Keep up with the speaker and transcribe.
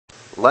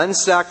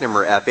Lenz stock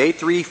number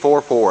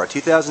F8344,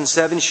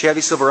 2007 Chevy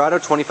Silverado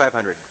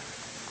 2500.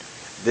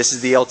 This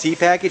is the LT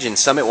package in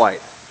Summit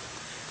White.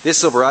 This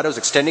Silverado's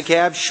extended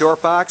cab, short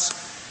box.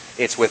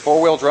 It's with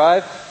 4-wheel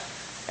drive,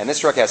 and this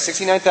truck has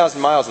 69,000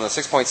 miles on the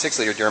 6.6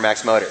 liter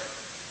DURAMAX motor.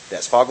 It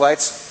has fog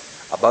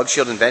lights, a bug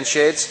shield and vent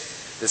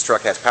shades. This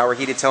truck has power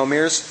heated tow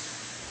mirrors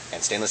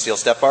and stainless steel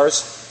step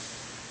bars.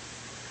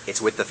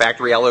 It's with the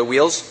factory alloy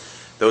wheels.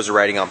 Those are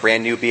riding on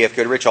brand new BF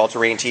Goodrich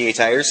all-terrain TA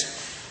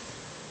tires.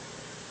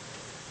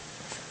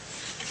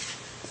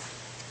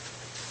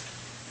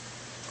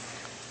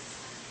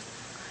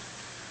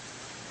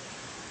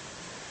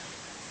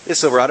 This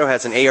Silverado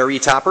has an A.R.E.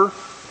 topper,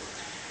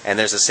 and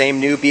there's the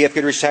same new BF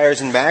Goodrich tires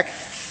in back.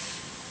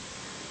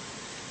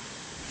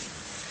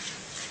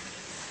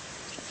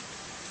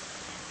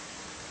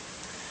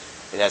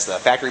 It has the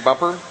factory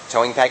bumper,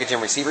 towing package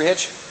and receiver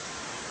hitch.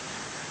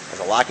 It has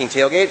a locking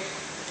tailgate,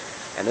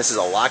 and this is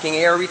a locking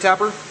A.R.E.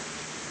 topper.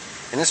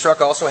 And this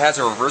truck also has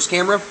a reverse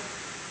camera.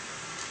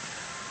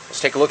 Let's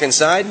take a look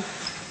inside.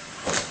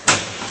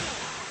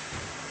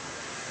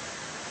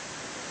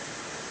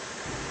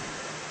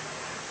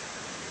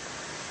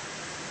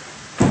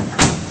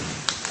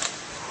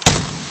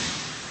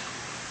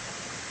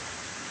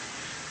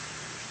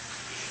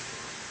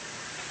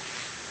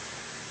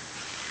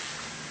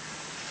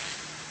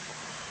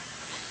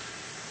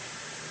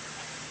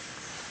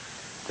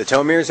 The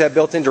tow mirrors have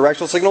built-in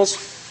directional signals.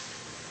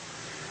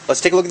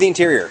 Let's take a look at the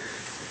interior.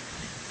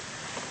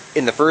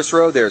 In the first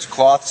row, there's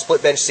cloth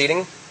split bench seating,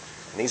 and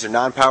these are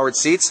non-powered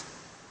seats.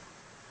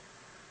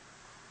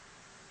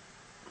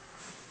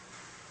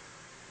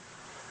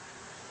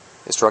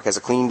 This truck has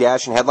a clean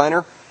dash and headliner.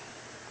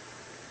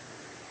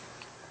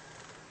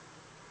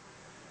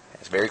 It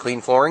has very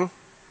clean flooring.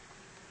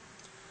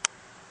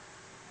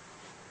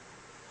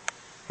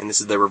 And this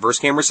is the reverse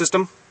camera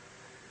system.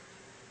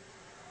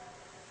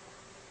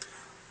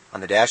 On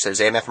the dash, there's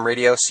AM/FM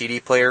radio, CD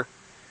player,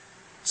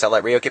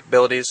 satellite radio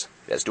capabilities.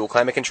 It has dual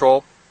climate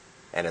control,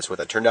 and it's with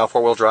a turn-down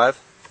 4-wheel drive.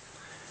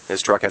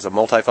 This truck has a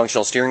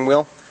multifunctional steering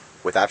wheel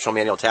with optional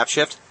manual tap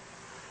shift.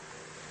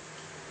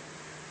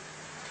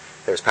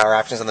 There's power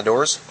options on the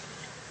doors.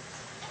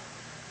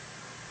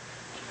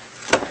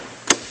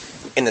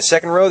 In the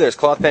second row, there's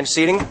cloth bench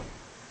seating,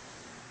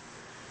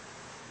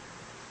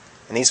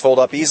 and these fold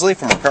up easily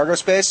for more cargo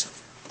space.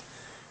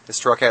 This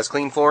truck has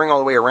clean flooring all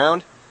the way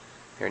around.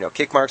 There are no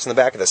kick marks in the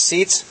back of the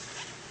seats.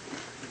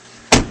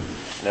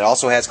 And it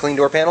also has clean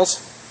door panels.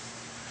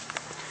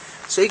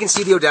 So you can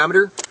see the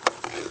odometer.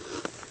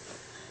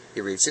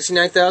 It reads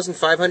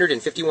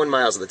 69,551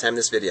 miles at the time of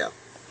this video.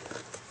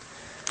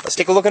 Let's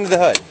take a look under the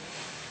hood.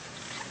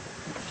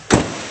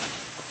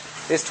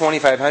 This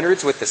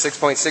 2500's with the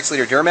 6.6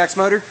 liter DURAMAX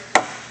motor.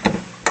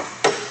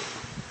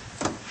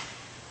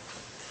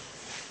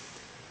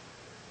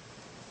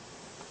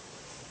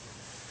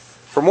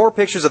 For more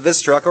pictures of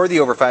this truck or the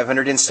over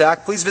 500 in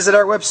stock, please visit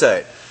our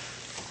website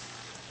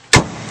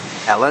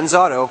at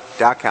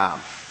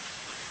lenzauto.com.